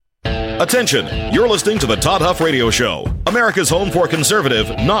Attention, you're listening to the Todd Huff Radio Show, America's home for conservative,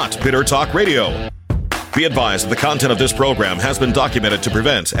 not bitter talk radio. Be advised that the content of this program has been documented to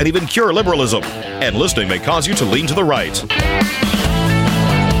prevent and even cure liberalism, and listening may cause you to lean to the right.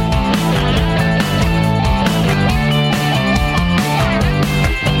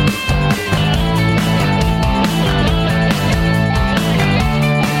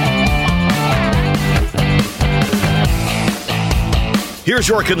 Here's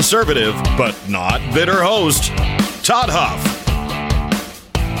your conservative, but not bitter host, Todd Huff.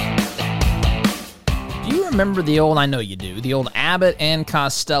 Do you remember the old, I know you do, the old Abbott and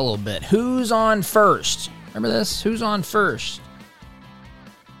Costello bit? Who's on first? Remember this? Who's on first?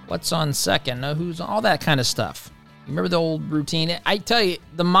 What's on second? No, who's on, all that kind of stuff. You remember the old routine? I tell you,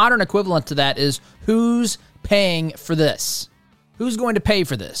 the modern equivalent to that is who's paying for this? Who's going to pay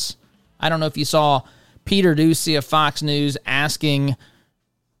for this? I don't know if you saw Peter Doocy of Fox News asking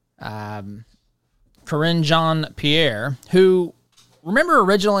Karine Jean-Pierre, who, remember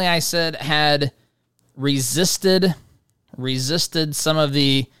originally I said had resisted some of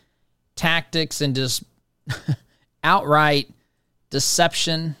the tactics and just outright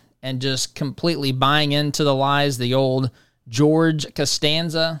deception and just completely buying into the lies, the old George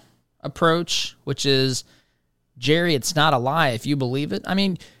Costanza approach, which is, Jerry, it's not a lie if you believe it. I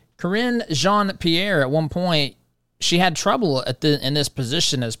mean, Karine Jean-Pierre, at one point, she had trouble in this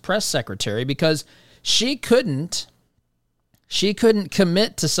position as press secretary because she couldn't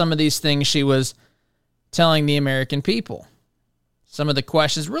commit to some of these things she was telling the American people. Some of the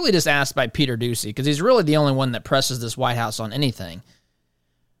questions really just asked by Peter Doocy, because he's really the only one that presses this White House on anything.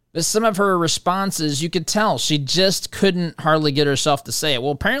 But some of her responses, you could tell she just couldn't hardly get herself to say it.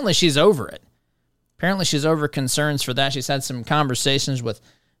 Well, apparently she's over it. Apparently she's over concerns for that. She's had some conversations with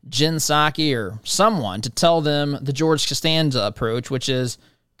Jen Psaki or someone to tell them the George Costanza approach, which is,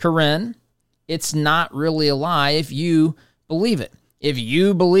 Karine, it's not really a lie if you believe it. If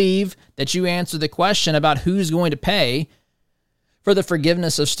you believe that you answer the question about who's going to pay for the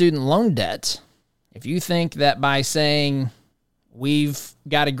forgiveness of student loan debt, if you think that by saying we've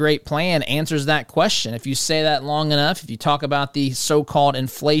got a great plan answers that question, if you say that long enough, if you talk about the so-called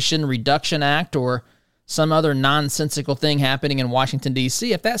Inflation Reduction Act or some other nonsensical thing happening in Washington,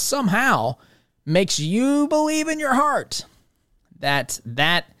 D.C., if that somehow makes you believe in your heart that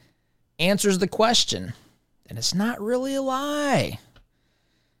that answers the question, then it's not really a lie.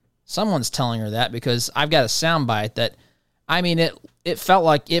 Someone's telling her that, because I've got a soundbite that, I mean, it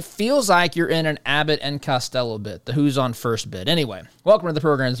feels like you're in an Abbott and Costello bit, the who's on first bit. Anyway, welcome to the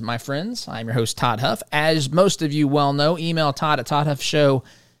program, my friends. I'm your host, Todd Huff. As most of you well know, email Todd at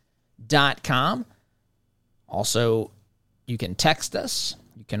toddhuffshow.com. Also, you can text us.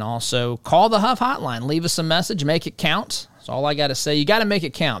 You can also call the Huff hotline. Leave us a message. Make it count. That's all I got to say. You got to make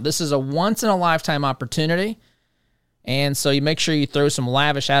it count. This is a once-in-a-lifetime opportunity. And so you make sure you throw some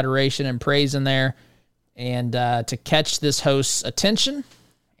lavish adoration and praise in there and to catch this host's attention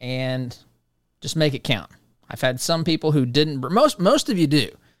and just make it count. I've had some people who didn't. Most of you do.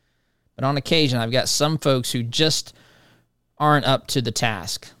 But on occasion, I've got some folks who just aren't up to the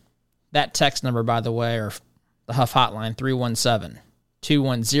task. That text number, by the way, or the Huff hotline,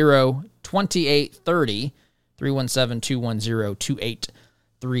 317-210-2830,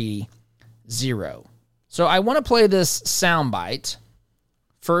 317-210-2830. So I want to play this soundbite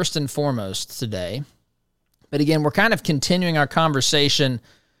first and foremost today. But again, we're kind of continuing our conversation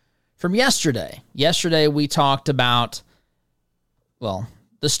from yesterday. Yesterday we talked about, well,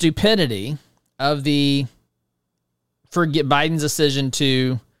 the stupidity of Biden's decision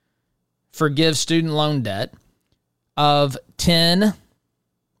to forgive student loan debt of 10,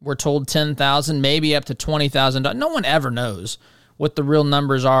 we're told 10,000, maybe up to $20,000. No one ever knows what the real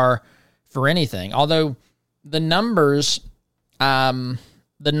numbers are for anything. Although the numbers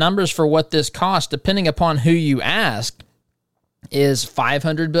for what this costs, depending upon who you ask, is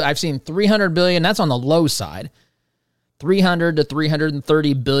 $500 billion. I've seen $300 billion. That's on the low side. $300 to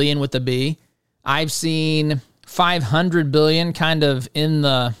 $330 billion with a B. I've seen $500 billion kind of in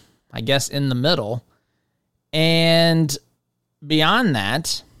the middle. And beyond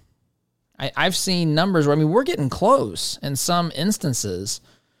that, I've seen numbers where, we're getting close in some instances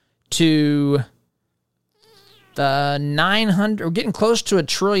to the 900, we're getting close to $1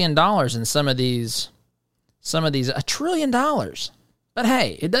 trillion in some of these, $1 trillion. But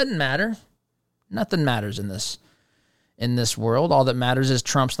hey, it doesn't matter. Nothing matters in this world. All that matters is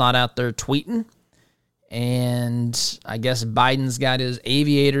Trump's not out there tweeting. And I guess Biden's got his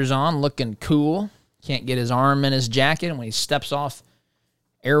aviators on, looking cool. Can't get his arm in his jacket. And when he steps off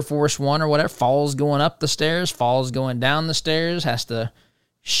Air Force One or whatever, falls going up the stairs, falls going down the stairs, has to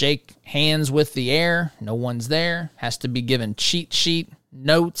shake hands with the heir. No one's there. Has to be given cheat sheet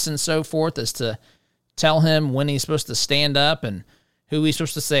notes and so forth as to tell him when he's supposed to stand up and who he's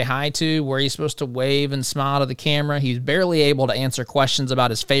supposed to say hi to, where he's supposed to wave and smile to the camera. He's barely able to answer questions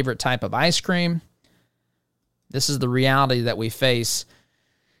about his favorite type of ice cream. This is the reality that we face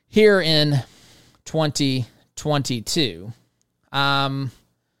here in 2022.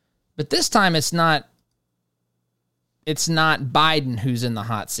 But this time it's not Biden who's in the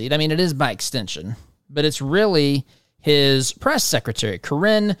hot seat. I mean, it is by extension, but it's really his press secretary,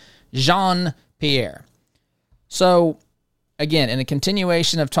 Karine Jean-Pierre. So, again, in a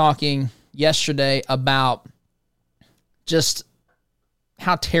continuation of talking yesterday about just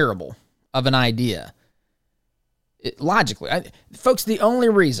how terrible of an idea, folks, the only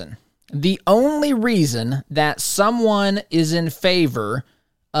reason that someone is in favor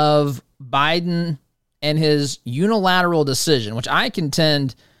of Biden and his unilateral decision, which I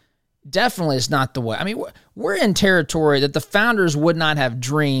contend definitely is not the way. I mean, we're in territory that the founders would not have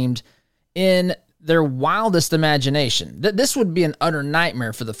dreamed in their wildest imagination. This would be an utter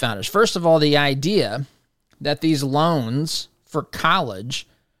nightmare for the founders. First of all, the idea that these loans for college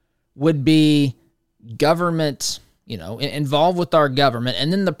would be government, involved with our government,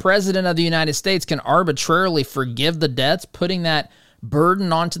 and then the president of the United States can arbitrarily forgive the debts, putting that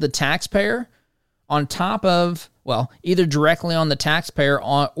burden onto the taxpayer on top of, either directly on the taxpayer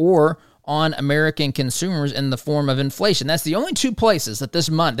or on American consumers in the form of inflation. That's the only two places that this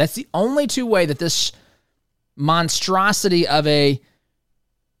money, that's the only two way that this monstrosity of a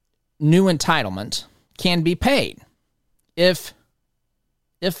new entitlement can be paid. If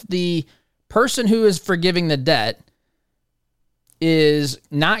the person who is forgiving the debt is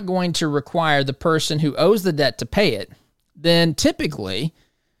not going to require the person who owes the debt to pay it, then typically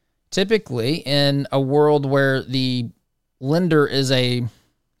in a world where the lender is a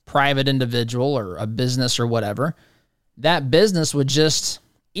private individual or a business or whatever, that business would just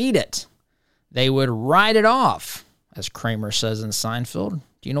eat it. They would write it off, as Kramer says in Seinfeld.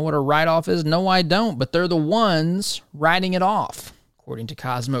 Do you know what a write-off is? No, I don't, but they're the ones writing it off, according to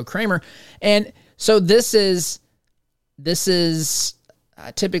Cosmo Kramer. And so this is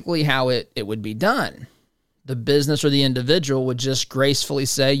typically how it would be done. The business or the individual would just gracefully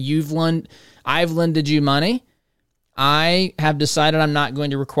say, I've lended you money. I have decided I'm not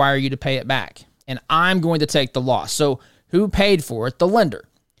going to require you to pay it back, and I'm going to take the loss. So who paid for it? The lender.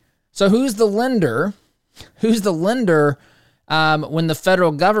 So who's the lender? Who's the lender when the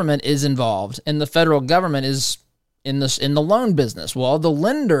federal government is involved and the federal government is in the loan business? Well, the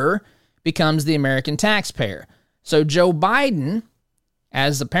lender becomes the American taxpayer. So Joe Biden,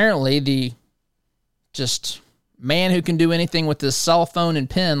 as apparently the just man who can do anything with his cell phone and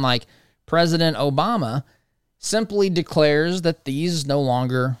pen like President Obama, simply declares that these no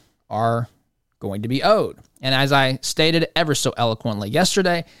longer are going to be owed. And as I stated ever so eloquently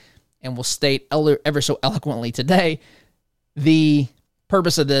yesterday, and will state ever so eloquently today, the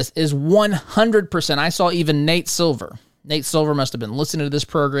purpose of this is 100%. I saw even Nate Silver. Nate Silver must have been listening to this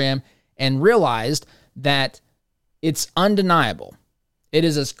program and realized that it's undeniable. It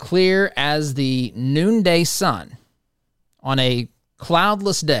is as clear as the noonday sun on a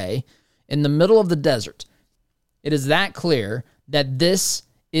cloudless day in the middle of the desert. It is that clear that this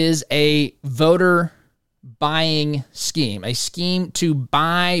is a voter buying scheme, a scheme to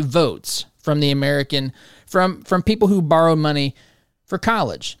buy votes from the American, from people who borrow money for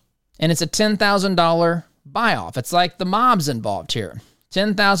college. And it's a $10,000 buy-off. It's like the mob's involved here.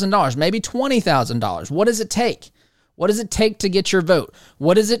 $10,000, maybe $20,000. What does it take? What does it take to get your vote?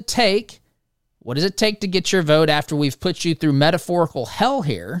 What does it take to get your vote after we've put you through metaphorical hell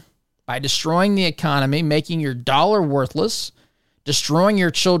here by destroying the economy, making your dollar worthless, destroying your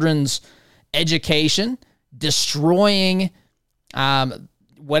children's education, destroying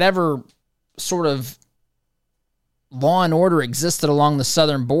whatever sort of law and order existed along the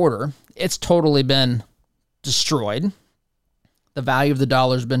southern border? It's totally been destroyed. The value of the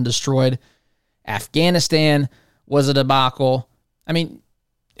dollar has been destroyed. Afghanistan was a debacle. I mean,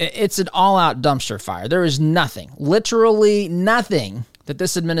 it's an all-out dumpster fire. There is nothing, literally nothing, that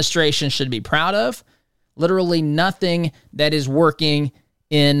this administration should be proud of. Literally nothing that is working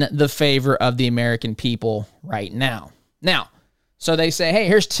in the favor of the American people right now. Now, so they say, hey,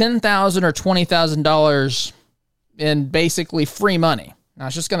 here's $10,000 or $20,000 in basically free money. Now,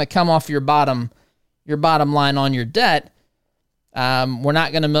 it's just going to come off your bottom line on your debt. We're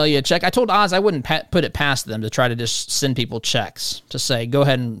not going to mail you a check. I told Oz I wouldn't put it past them to try to just send people checks to say, go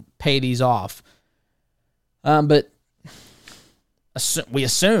ahead and pay these off. But we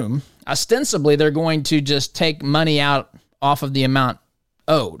assume, ostensibly, they're going to just take money out off of the amount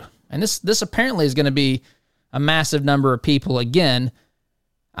owed. And this apparently is going to be a massive number of people again.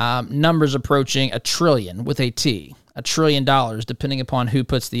 Numbers approaching $1 trillion with a T, $1 trillion, depending upon who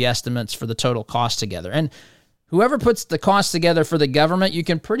puts the estimates for the total cost together. And whoever puts the cost together for the government, you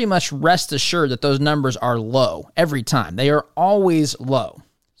can pretty much rest assured that those numbers are low every time. They are always low.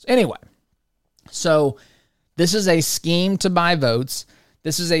 Anyway, so this is a scheme to buy votes.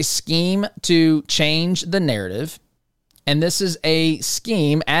 This is a scheme to change the narrative. And this is a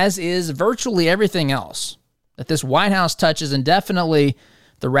scheme, as is virtually everything else that this White House touches, and definitely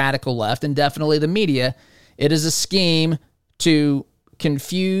the radical left and definitely the media. It is a scheme to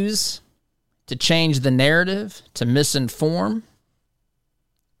confuse, to change the narrative, to misinform,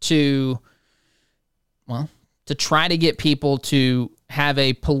 to try to get people to have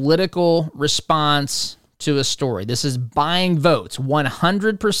a political response to a story. This is buying votes.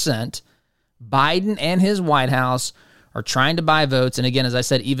 100% Biden and his White House are trying to buy votes. And again, as I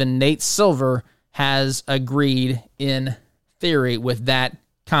said, even Nate Silver has agreed in theory with that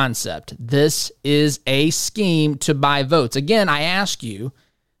concept. This is a scheme to buy votes. Again, I ask you,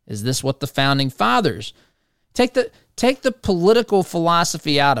 is this what the founding fathers take the political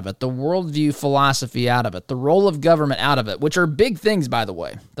philosophy out of it, the worldview philosophy out of it, the role of government out of it, which are big things, by the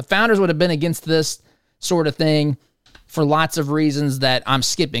way. The founders would have been against this sort of thing for lots of reasons that I'm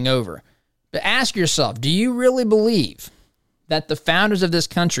skipping over. But ask yourself, do you really believe that the founders of this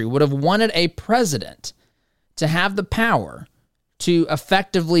country would have wanted a president to have the power to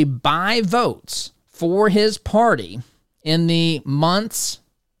effectively buy votes for his party in the months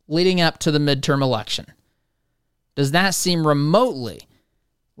leading up to the midterm election? Does that seem remotely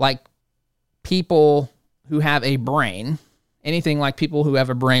like people who have a brain, anything like people who have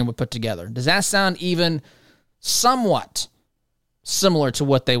a brain would put together? Does that sound even somewhat similar to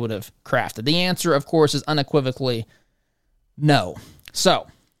what they would have crafted? The answer, of course, is unequivocally no. So,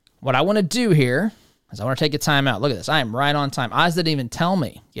 what I want to do here is I want to take a time out. Look at this. I am right on time. Oz didn't even tell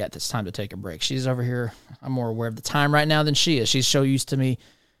me yet it's time to take a break. She's over here. I'm more aware of the time right now than she is. She's so used to me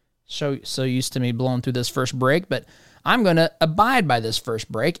blowing through this first break, but I'm going to abide by this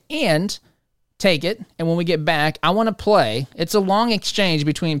first break and take it. And when we get back, I want to play. It's a long exchange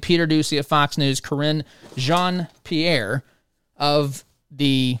between Peter Doocy of Fox News, Karine Jean-Pierre of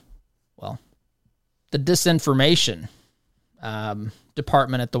the disinformation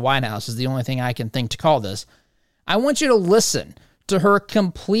department at the White House is the only thing I can think to call this. I want you to listen to her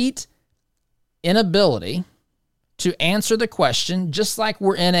complete inability to answer the question, just like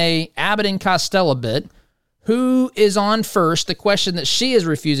we're in a Abbott and Costello bit. Who is on first? The question that she is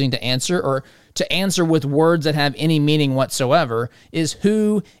refusing to answer, or to answer with words that have any meaning whatsoever, is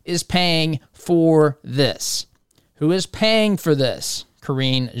who is paying for this? Who is paying for this?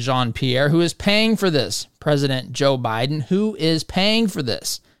 Karine Jean-Pierre. Who is paying for this? President Joe Biden. Who is paying for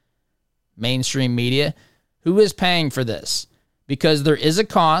this? Mainstream media. Who is paying for this? Because there is a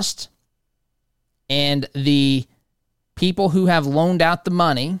cost, and the people who have loaned out the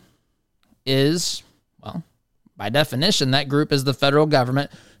money is, well, by definition, that group is the federal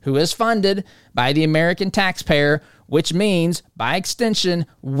government, who is funded by the American taxpayer, which means, by extension,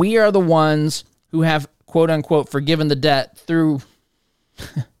 we are the ones who have, quote-unquote, forgiven the debt through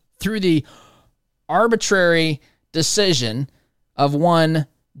the arbitrary decision of one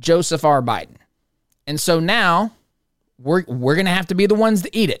Joseph R. Biden. And so now we're going to have to be the ones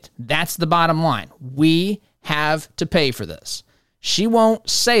to eat it. That's the bottom line. We have to pay for this. She won't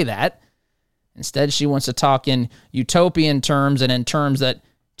say that. Instead, she wants to talk in utopian terms, and in terms that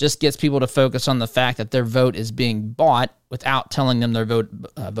just gets people to focus on the fact that their vote is being bought without telling them their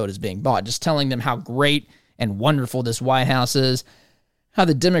vote is being bought. Just telling them how great and wonderful this White House is, how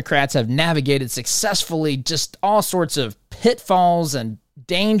the Democrats have navigated successfully just all sorts of pitfalls and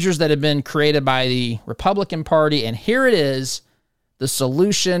dangers that have been created by the Republican Party. And here it is. The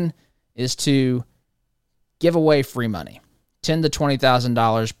solution is to give away free money, $10,000 to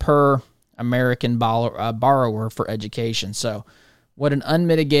 $20,000 per American borrower for education. So what an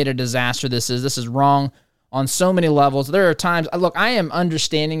unmitigated disaster this is. This is wrong on so many levels. There are times, look, I am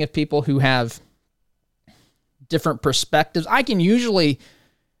understanding of people who have different perspectives. I can usually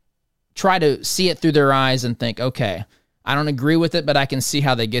try to see it through their eyes and think, okay, I don't agree with it, but I can see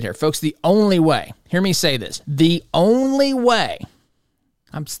how they get here. Folks, the only way, hear me say this, the only way,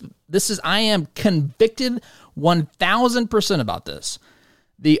 I am convicted 1,000% about this.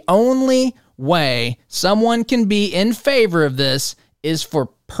 The only way someone can be in favor of this is for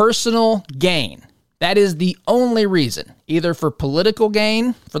personal gain. That is the only reason, either for political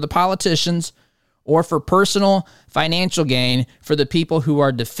gain for the politicians or for personal financial gain for the people who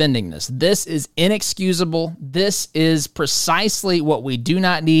are defending this. This is inexcusable. This is precisely what we do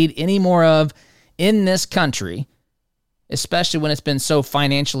not need any more of in this country, especially when it's been so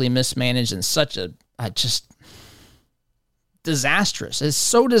financially mismanaged and such a just disastrous. It's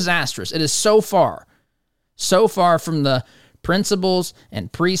so disastrous. It is so far from the principles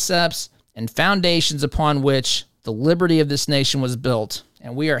and precepts and foundations upon which the liberty of this nation was built.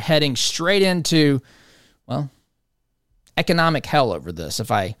 And we are heading straight into, well, economic hell over this,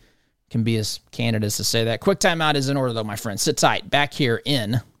 if I can be as candid as to say that. Quick timeout is in order, though, my friends. Sit tight. Back here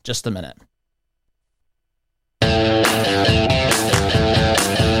in just a minute.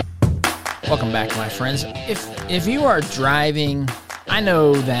 Welcome back, my friends. If you are driving, I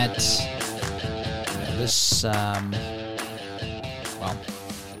know that this, well,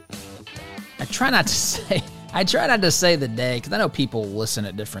 I try not to say the day because I know people listen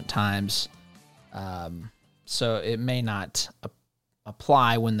at different times, so it may not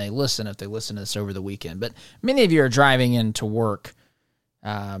apply when they listen if they listen to this over the weekend. But many of you are driving into work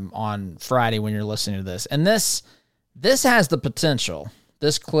on Friday when you're listening to this, and this has the potential.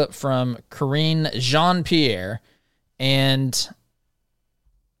 This clip from Karine Jean-Pierre and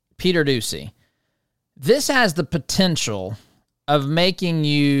Peter Doocy. This has the potential of making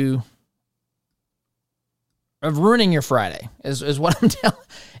you, of ruining your Friday, is what I'm telling.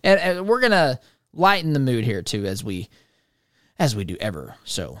 And we're gonna lighten the mood here too, as we do ever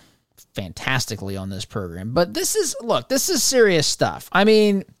so fantastically on this program. But this is serious stuff. I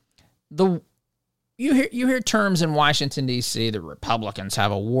mean, you hear terms in Washington, D.C., the Republicans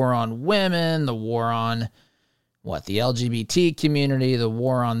have a war on women, the war on, the LGBT community, the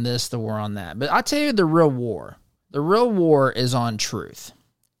war on this, the war on that. But I'll tell you the real war is on truth.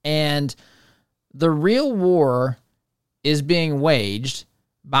 And the real war is being waged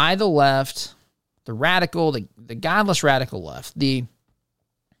by the left, the radical, the godless radical left, the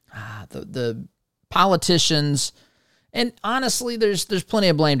politicians, and honestly, there's plenty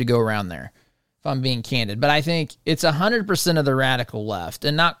of blame to go around there, if I'm being candid. But I think it's 100% of the radical left,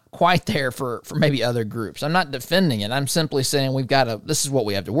 and not quite there for maybe other groups. I'm not defending it. I'm simply saying this is what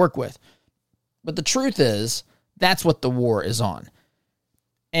we have to work with. But the truth is, that's what the war is on.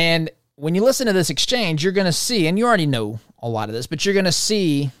 And when you listen to this exchange, you're going to see, and you already know a lot of this, but you're going to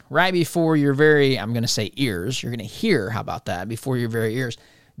see right before your very, I'm going to say ears, you're going to hear, how about that, before your very ears,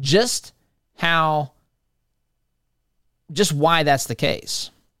 just why that's the case.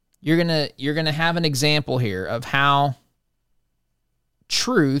 You're going to have an example here of how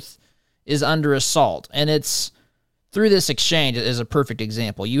truth is under assault, and it's through this exchange is a perfect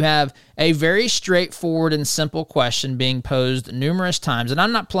example. You have a very straightforward and simple question being posed numerous times, and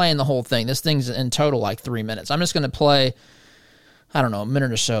I'm not playing the whole thing. This thing's in total like 3 minutes. I'm just going to play, I don't know, a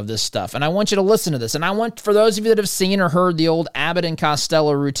minute or so of this stuff, and I want you to listen to this. And I want, for those of you that have seen or heard the old Abbott and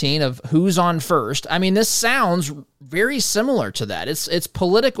Costello routine of who's on first, I mean, this sounds very similar to that. It's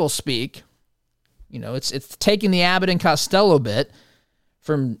political speak. You know, it's taking the Abbott and Costello bit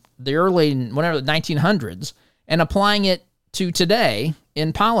from the early, the 1900s, and applying it to today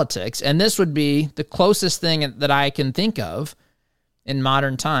in politics. And this would be the closest thing that I can think of in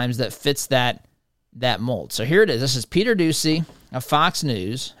modern times that fits that mold. So here it is. This is Peter Doocy of Fox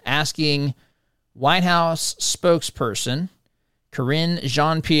News asking White House spokesperson Karine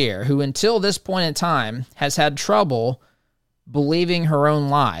Jean-Pierre, who until this point in time has had trouble believing her own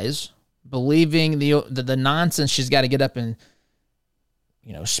lies, believing the nonsense she's got to get up and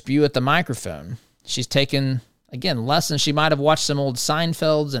spew at the microphone. She's taken, again, lessons. She might have watched some old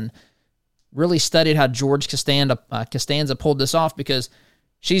Seinfelds and really studied how George Costanza pulled this off, because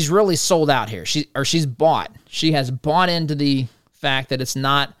she's really sold out here. She has bought into the fact that it's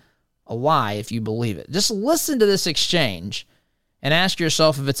not a lie if you believe it. Just listen to this exchange and ask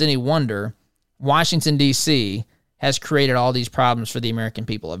yourself if it's any wonder Washington, D.C. has created all these problems for the American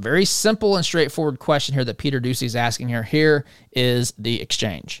people. A very simple and straightforward question here that Peter Doocy is asking her. Here is the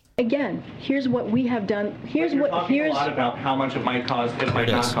exchange. Again, here's what we have done. Here's a lot about how much it might cost, it might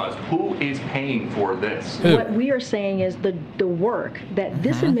not cost. Who is paying for this? What we are saying is the work that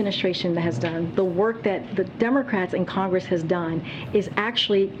this administration has done, the work that the Democrats in Congress has done, is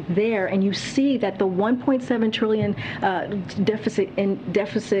actually there, and you see that the 1.7 trillion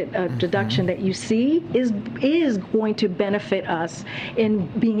deficit deduction that you see is going to benefit us in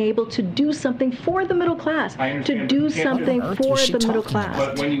being able to do something for the middle class, to do something for the middle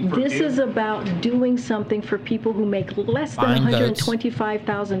class. This is about doing something for people who make less than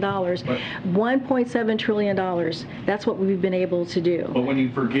 $125,000, $1.7 trillion. That's what we've been able to do. But when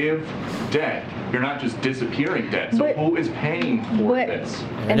you forgive debt, you're not just disappearing debt. So who is paying for this?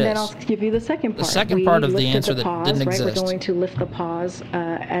 And then I'll give you the second part. The second part of the answer that didn't exist. We're going to lift the pause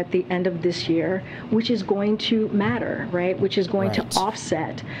at the end of this year, which is going to matter, right? Which is going to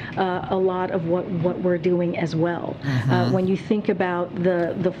offset a lot of what we're doing as well. When you think about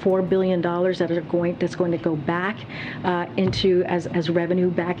the $4 billion that's going to go back into as revenue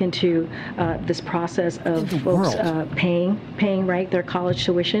back into this process of folks paying right their college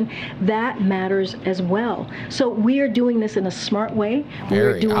tuition, that matters as well. So we are doing this in a smart way.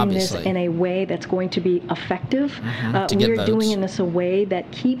 We're doing this in a way that's going to be effective. We're doing this in a way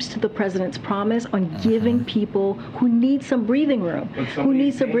that keeps to the president's promise on giving people who need some breathing room.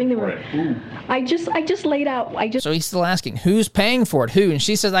 I just laid out. So he's still asking, who's paying for it? Who? And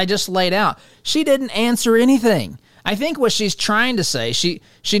she says, I just laid out. She didn't answer anything. I think what she's trying to say, she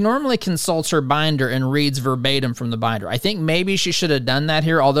normally consults her binder and reads verbatim from the binder. I think maybe she should have done that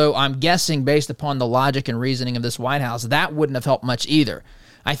here, although I'm guessing based upon the logic and reasoning of this White House, that wouldn't have helped much either.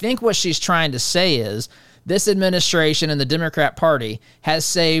 I think what she's trying to say is this administration and the Democrat Party has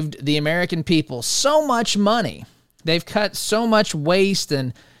saved the American people so much money. They've cut so much waste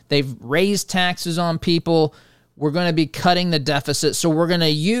and they've raised taxes on people. We're going to be cutting the deficit, so we're going to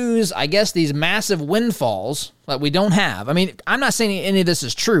use, I guess, these massive windfalls that we don't have. I mean, I'm not saying any of this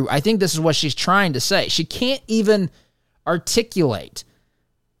is true. I think this is what she's trying to say. She can't even articulate.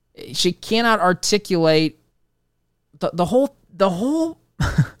 She cannot articulate the whole,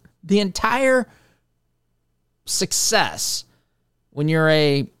 the entire success when you're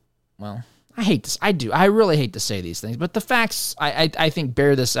I really hate to say these things, but the facts, I think,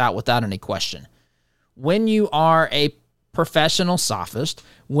 bear this out without any question. When you are a professional sophist,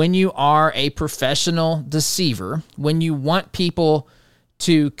 when you are a professional deceiver, when you want people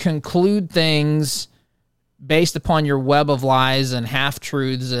to conclude things based upon your web of lies and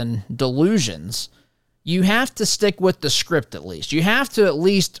half-truths and delusions, you have to stick with the script at least. You have to at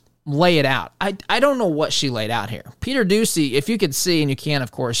least lay it out. I don't know what she laid out here. Peter Doocy, if you could see, and you can,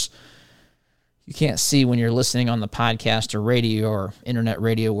 of course, you can't see when you're listening on the podcast or radio or internet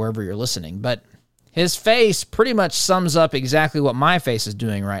radio, wherever you're listening, but his face pretty much sums up exactly what my face is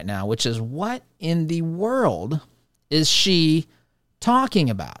doing right now, which is what in the world is she talking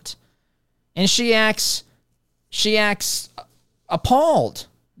about? And she acts appalled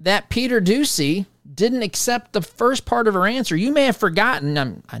that Peter Doocy didn't accept the first part of her answer. You may have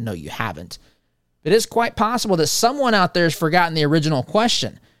forgotten, I know you haven't, but it's quite possible that someone out there has forgotten the original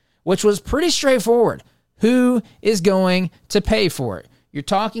question, which was pretty straightforward. Who is going to pay for it? You're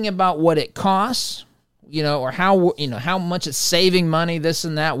talking about what it costs, or how much it's saving money, this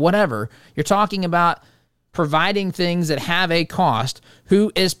and that, whatever. You're talking about providing things that have a cost. Who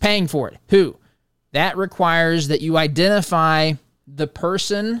is paying for it? Who? That requires that you identify the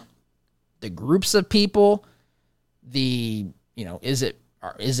person, the groups of people, is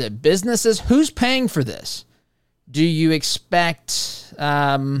it businesses? Who's paying for this? Do you expect,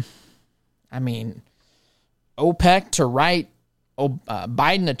 OPEC to write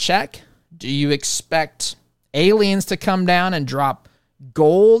Biden a check? Do you expect aliens to come down and drop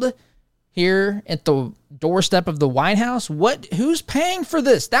gold here at the doorstep of the White House? Who's paying for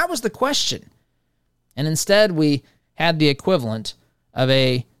this? That was the question. And instead, we had the equivalent of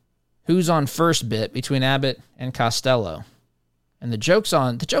a who's on first bit between Abbott and Costello. And the joke's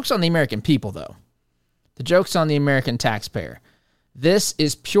on the American people, though. The joke's on the American taxpayer. This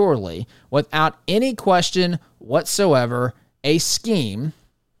is purely, without any question whatsoever, a scheme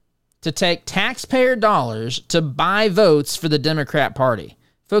to take taxpayer dollars to buy votes for the Democrat Party.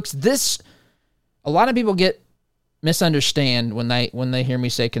 Folks, a lot of people misunderstand when they hear me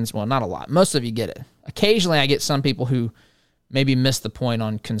say, well, not a lot. Most of you get it. Occasionally I get some people who maybe miss the point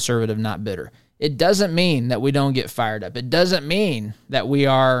on conservative, not bitter. It doesn't mean that we don't get fired up. It doesn't mean that we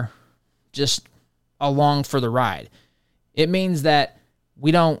are just along for the ride. It means that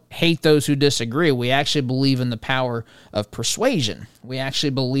we don't hate those who disagree. We actually believe in the power of persuasion. We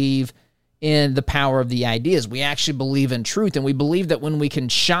actually believe in the power of the ideas. We actually believe in truth, and we believe that when we can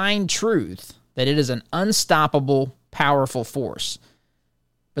shine truth, that it is an unstoppable, powerful force.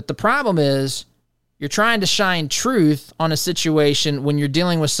 But the problem is, you're trying to shine truth on a situation when you're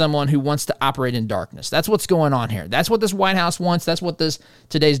dealing with someone who wants to operate in darkness. That's what's going on here. That's what this White House wants. That's what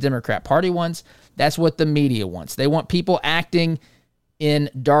today's Democrat Party wants. That's what the media wants. They want people acting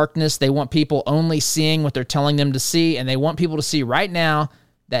in darkness. They want people only seeing what they're telling them to see, and they want people to see right now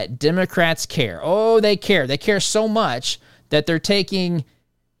that Democrats care. Oh, they care. They care so much that they're taking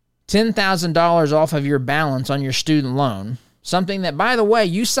 $10,000 off of your balance on your student loan, something that, by the way,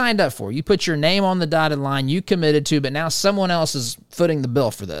 you signed up for. You put your name on the dotted line, you committed to, but now someone else is footing the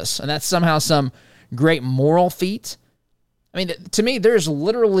bill for this, and that's somehow some great moral feat. I mean, to me, there's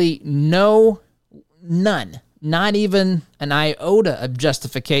literally none, not even an iota of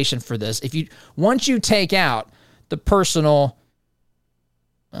justification for this. Once you take out the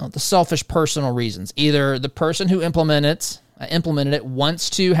selfish personal reasons, either the person who implemented it wants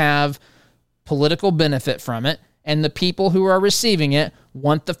to have political benefit from it, and the people who are receiving it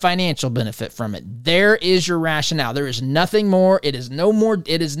want the financial benefit from it. There is your rationale. There is nothing more. It is no more.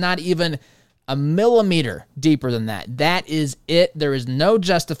 It is not even a millimeter deeper than that. That is it. There is no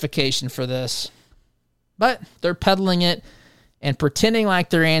justification for this. But they're peddling it and pretending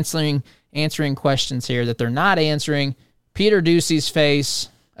like they're answering questions here that they're not answering. Peter Doocy's face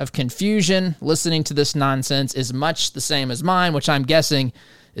of confusion listening to this nonsense is much the same as mine, which I'm guessing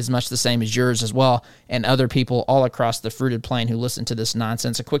is much the same as yours as well, and other people all across the fruited plain who listen to this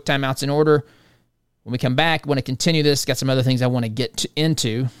nonsense. A quick timeout's in order. When we come back, I want to continue this. Got some other things I want to get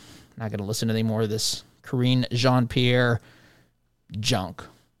into. Not going to listen to any more of this Karine Jean-Pierre junk,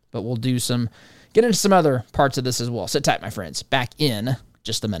 but we'll get into some other parts of this as well. Sit tight, my friends. Back in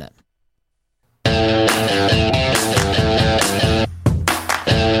just a minute.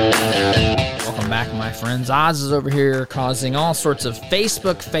 Welcome back, my friends. Oz is over here causing all sorts of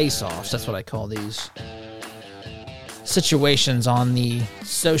Facebook face-offs. That's what I call these situations on the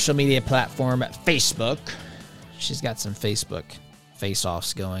social media platform Facebook. She's got some Facebook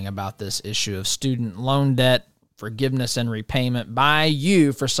face-offs going about this issue of student loan debt, forgiveness and repayment by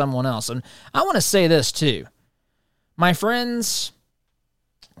you for someone else. And I want to say this too. My friends,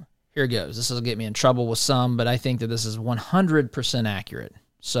 here it goes. This will get me in trouble with some, but I think that this is 100% accurate.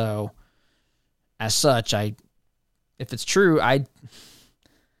 So, as such, if it's true, I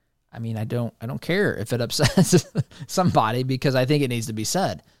don't care if it upsets somebody, because I think it needs to be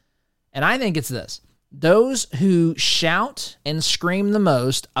said. And I think it's this. Those who shout and scream the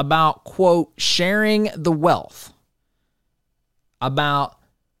most about, quote, sharing the wealth, about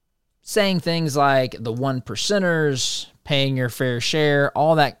saying things like the 1%ers, paying your fair share,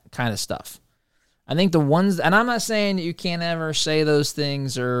 all that kind of stuff. I think the ones, and I'm not saying that you can't ever say those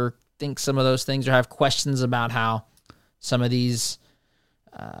things or think some of those things or have questions about how some of these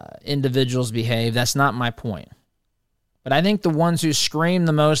individuals behave. That's not my point. But I think the ones who scream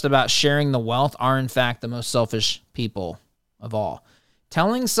the most about sharing the wealth are, in fact, the most selfish people of all.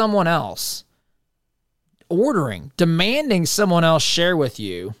 Telling someone else, demanding someone else share with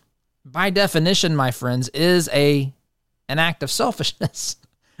you, by definition, my friends, is an act of selfishness.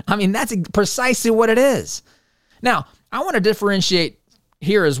 I mean, that's precisely what it is. Now, I want to differentiate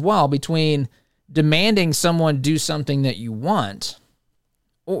here as well between demanding someone do something that you want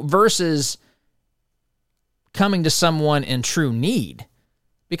versus coming to someone in true need.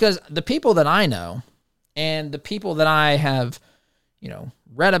 Because the people that I know and the people that I have,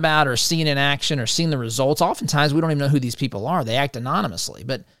 read about or seen in action or seen the results, oftentimes we don't even know who these people are. They act anonymously.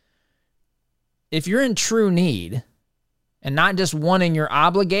 But if you're in true need and not just wanting your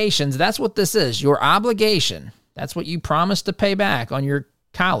obligations, that's what this is, your obligation. That's what you promised to pay back on your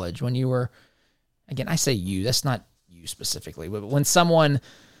college when you were, again, I say you, that's not you specifically, but when someone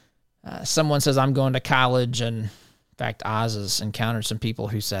says, I'm going to college, and in fact, Oz has encountered some people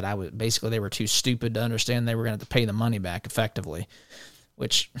who said they were too stupid to understand they were going to have to pay the money back effectively,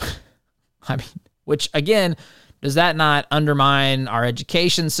 which again, does that not undermine our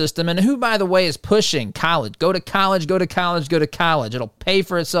education system? And who, by the way, is pushing college? Go to college, go to college, go to college. It'll pay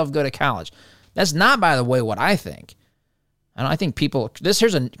for itself, go to college. That's not, by the way, what I think. And I think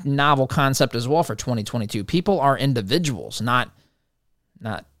here's a novel concept as well for 2022. People are individuals, not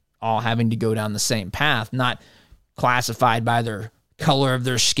all having to go down the same path, not classified by their color of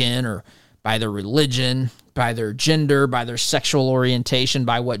their skin or by their religion, by their gender, by their sexual orientation,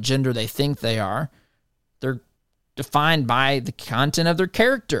 by what gender they think they are. They're defined by the content of their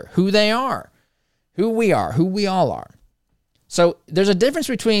character, who they are, who we all are. So there's a difference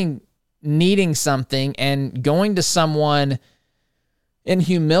between needing something and going to someone in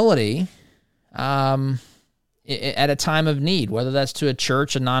humility at a time of need, whether that's to a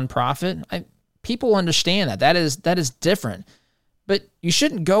church, a nonprofit. People understand that. That is different. But you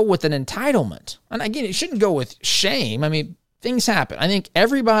shouldn't go with an entitlement. And again, you shouldn't go with shame. I mean, things happen. I think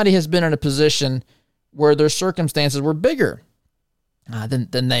everybody has been in a position where their circumstances were bigger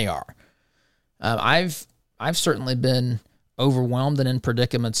than they are. I've certainly been overwhelmed and in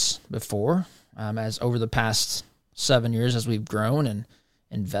predicaments before, as over the past 7 years as we've grown and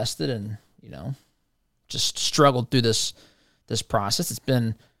invested and, just struggled through this process. It's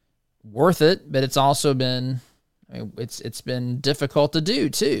been worth it, but it's also been, it's been difficult to do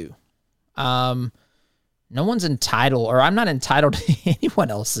too. No one's entitled, or I'm not entitled to anyone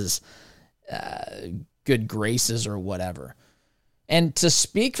else's good graces or whatever. And to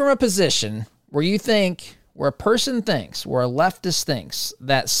speak from a position where you think, where a person thinks, where a leftist thinks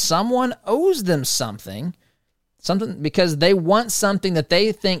that someone owes them something because they want something that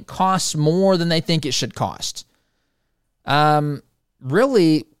they think costs more than they think it should cost.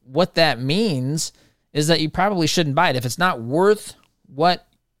 Really, what that means is that you probably shouldn't buy it. If it's not worth what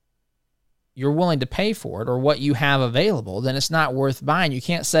you're willing to pay for it or what you have available, then it's not worth buying. You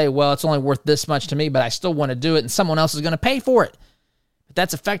can't say, well, it's only worth this much to me, but I still want to do it and someone else is going to pay for it. But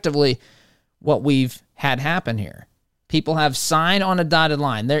that's effectively what we've had happen here. People have signed on a dotted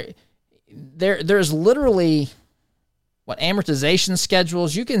line. There's literally amortization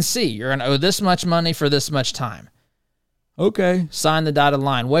schedules. You can see you're going to owe this much money for this much time. Okay, sign the dotted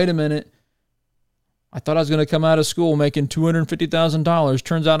line. Wait a minute. I thought I was going to come out of school making $250,000.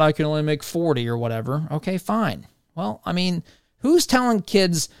 Turns out I can only make $40 or whatever. Okay, fine. Well, I mean, who's telling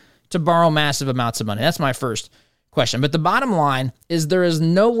kids to borrow massive amounts of money? That's my first question. But the bottom line is there is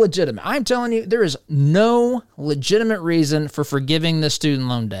no legitimate, I'm telling you, there is no legitimate reason for forgiving the student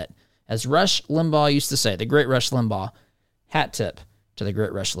loan debt. As Rush Limbaugh used to say, the great Rush Limbaugh, hat tip to the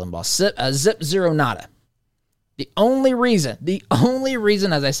great Rush Limbaugh, zip zero nada. The only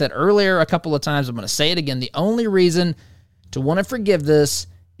reason, as I said earlier a couple of times, I'm going to say it again, the only reason to want to forgive this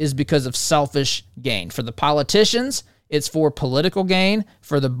is because of selfish gain. For the politicians, it's for political gain.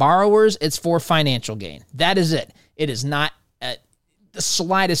 For the borrowers, it's for financial gain. That is it. It is not the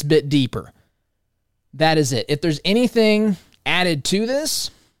slightest bit deeper. That is it. If there's anything added to this,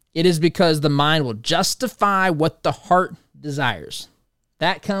 it is because the mind will justify what the heart desires.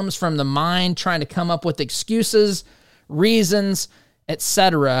 That comes from the mind trying to come up with excuses, reasons,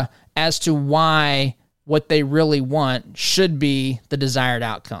 etc., as to why what they really want should be the desired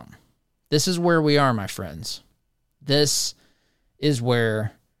outcome. This is where we are, my friends. This is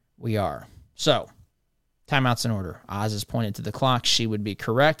where we are. So, timeout's in order. Oz has pointed to the clock. She would be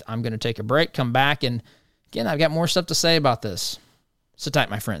correct. I'm going to take a break, come back, and again, I've got more stuff to say about this. Sit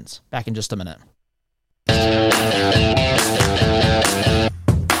tight, my friends. Back in just a minute.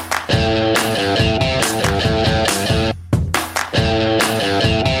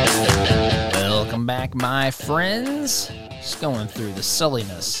 Welcome back, my friends. Just going through the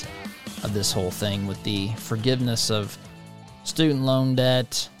silliness of this whole thing with the forgiveness of student loan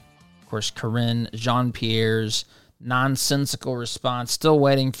debt. Of course, Karine Jean-Pierre's nonsensical response. Still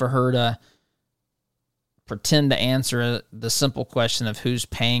waiting for her to pretend to answer the simple question of who's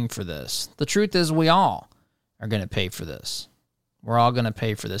paying for this. The truth is we all are going to pay for this. We're all going to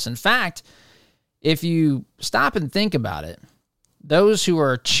pay for this. In fact, if you stop and think about it, those who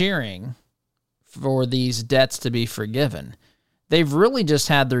are cheering for these debts to be forgiven, they've really just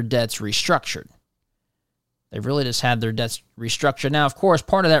had their debts restructured. Now, of course,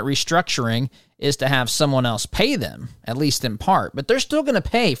 part of that restructuring is to have someone else pay them, at least in part, but they're still going to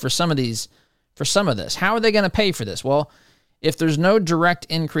pay for some of this. How are they going to pay for this? Well, if there's no direct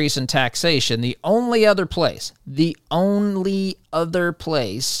increase in taxation, the only other place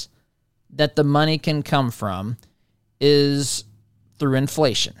that the money can come from is through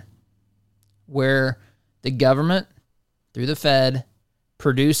inflation, where the government, through the Fed,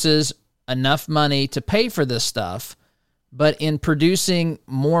 produces enough money to pay for this stuff, but in producing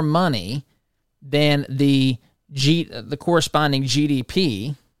more money than the corresponding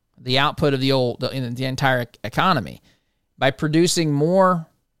GDP, the output of the entire economy, by producing more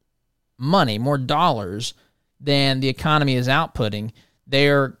money, more dollars than the economy is outputting,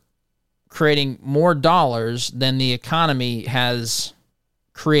 they're creating more dollars than the economy has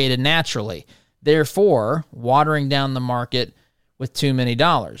created naturally, therefore watering down the market with too many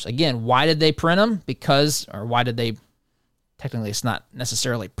dollars. Again, why did they print them? Technically it's not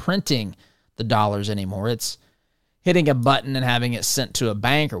necessarily printing the dollars anymore. It's hitting a button and having it sent to a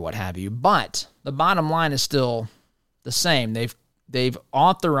bank or what have you. But the bottom line is still the same. They've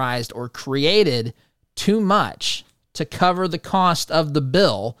authorized or created too much to cover the cost of the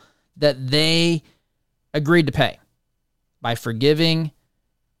bill that they agreed to pay by forgiving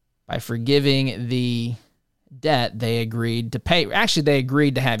the debt they agreed to pay. Actually, they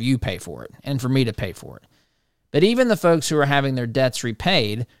agreed to have you pay for it and for me to pay for it. But even the folks who are having their debts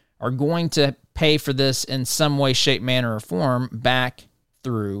repaid are going to pay for this in some way, shape, manner, or form back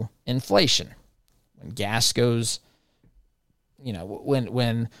through inflation. When gas goes,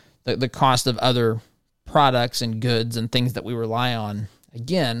 when the cost of other products and goods and things that we rely on,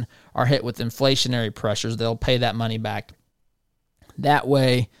 again, are hit with inflationary pressures, they'll pay that money back that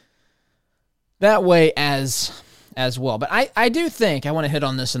way that way as well. But I do think, I want to hit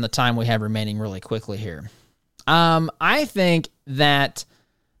on this in the time we have remaining really quickly here. I think that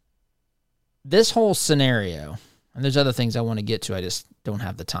this whole scenario, and there's other things I want to get to, I just don't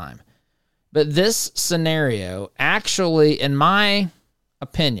have the time. But this scenario actually, in my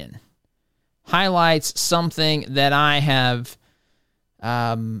opinion, highlights something that I have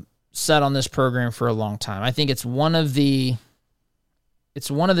said on this program for a long time. I think it's one of the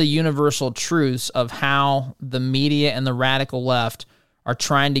universal truths of how the media and the radical left are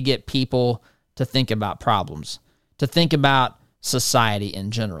trying to get people to think about problems, to think about society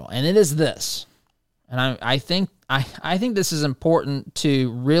in general. And it is this. And I think this is important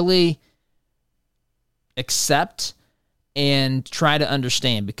to really accept and try to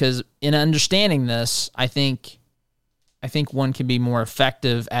understand, because in understanding this, I think one can be more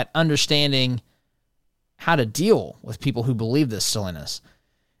effective at understanding how to deal with people who believe this silliness.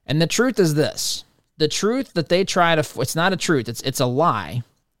 And the truth is this. The truth that they try to, it's not a truth, it's a lie,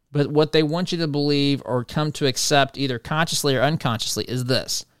 but what they want you to believe or come to accept either consciously or unconsciously is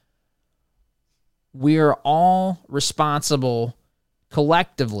this. We are all responsible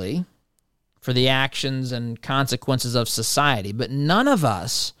collectively for the actions and consequences of society, but none of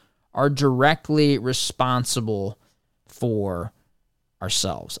us are directly responsible for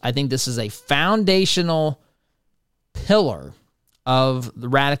ourselves. I think this is a foundational pillar of the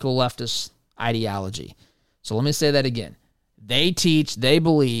radical leftist ideology. So let me say that again. They teach, they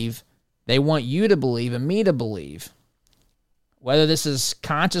believe, they want you to believe and me to believe, whether this is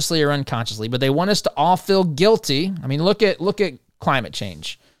consciously or unconsciously, but they want us to all feel guilty. I mean, look at climate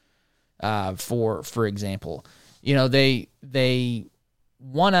change, for example. You know, they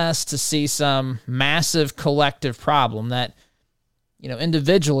want us to see some massive collective problem that, you know,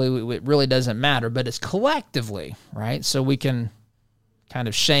 individually it really doesn't matter, but it's collectively, right? So we can kind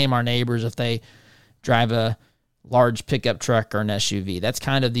of shame our neighbors if they drive a large pickup truck or an SUV. That's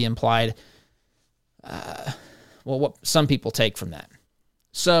kind of the implied, what some people take from that.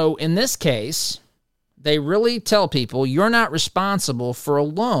 So in this case, they really tell people you're not responsible for a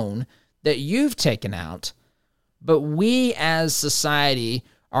loan that you've taken out, but we as society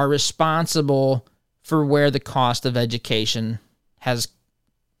are responsible for where the cost of education has,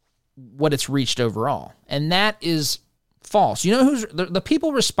 what it's reached overall. And that is false. You know who's the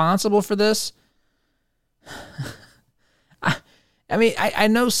people responsible for this? I mean, I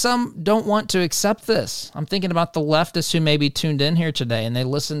know some don't want to accept this. I'm thinking about the leftists who may be tuned in here today and they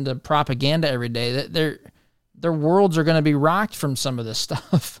listen to propaganda every day. That their worlds are going to be rocked from some of this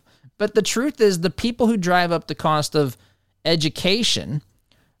stuff. But the truth is, the people who drive up the cost of education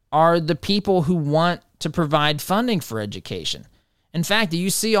are the people who want to provide funding for education. In fact, do you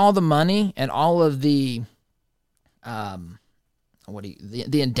see all the money and all of the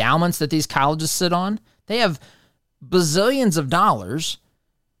the endowments that these colleges sit on? They have bazillions of dollars,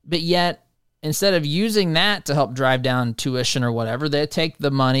 but yet instead of using that to help drive down tuition or whatever, they take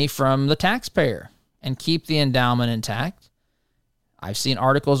the money from the taxpayer and keep the endowment intact. I've seen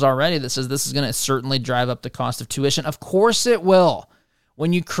articles already that says this is going to certainly drive up the cost of tuition. Of course it will.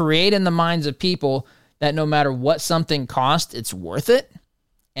 When you create in the minds of people that no matter what something costs, it's worth it,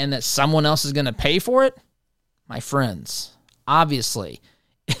 and that someone else is going to pay for it, my friends, obviously,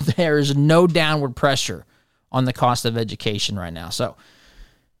 there is no downward pressure on the cost of education right now. So,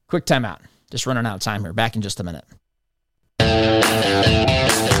 quick timeout. Just running out of time here. Back in just a minute.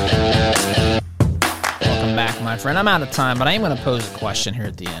 Welcome back, my friend. I'm out of time, but I am going to pose a question here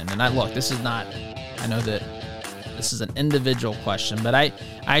at the end. And I know that this is an individual question, but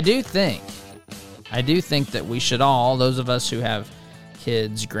I do think that we should all, those of us who have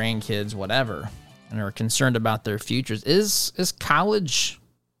kids, grandkids, whatever, and are concerned about their futures, is college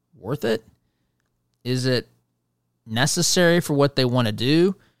worth it? Is it necessary for what they want to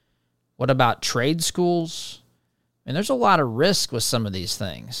do? What about trade schools? I mean, there's a lot of risk with some of these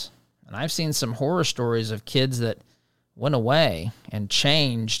things. And I've seen some horror stories of kids that went away and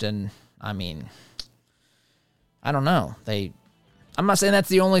changed, and I mean, I don't know. I'm not saying that's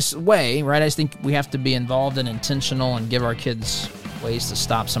the only way, right? I just think we have to be involved and intentional and give our kids ways to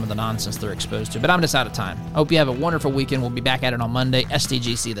stop some of the nonsense they're exposed to. But I'm just out of time. I hope you have a wonderful weekend. We'll be back at it on Monday.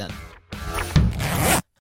 STG, see you then.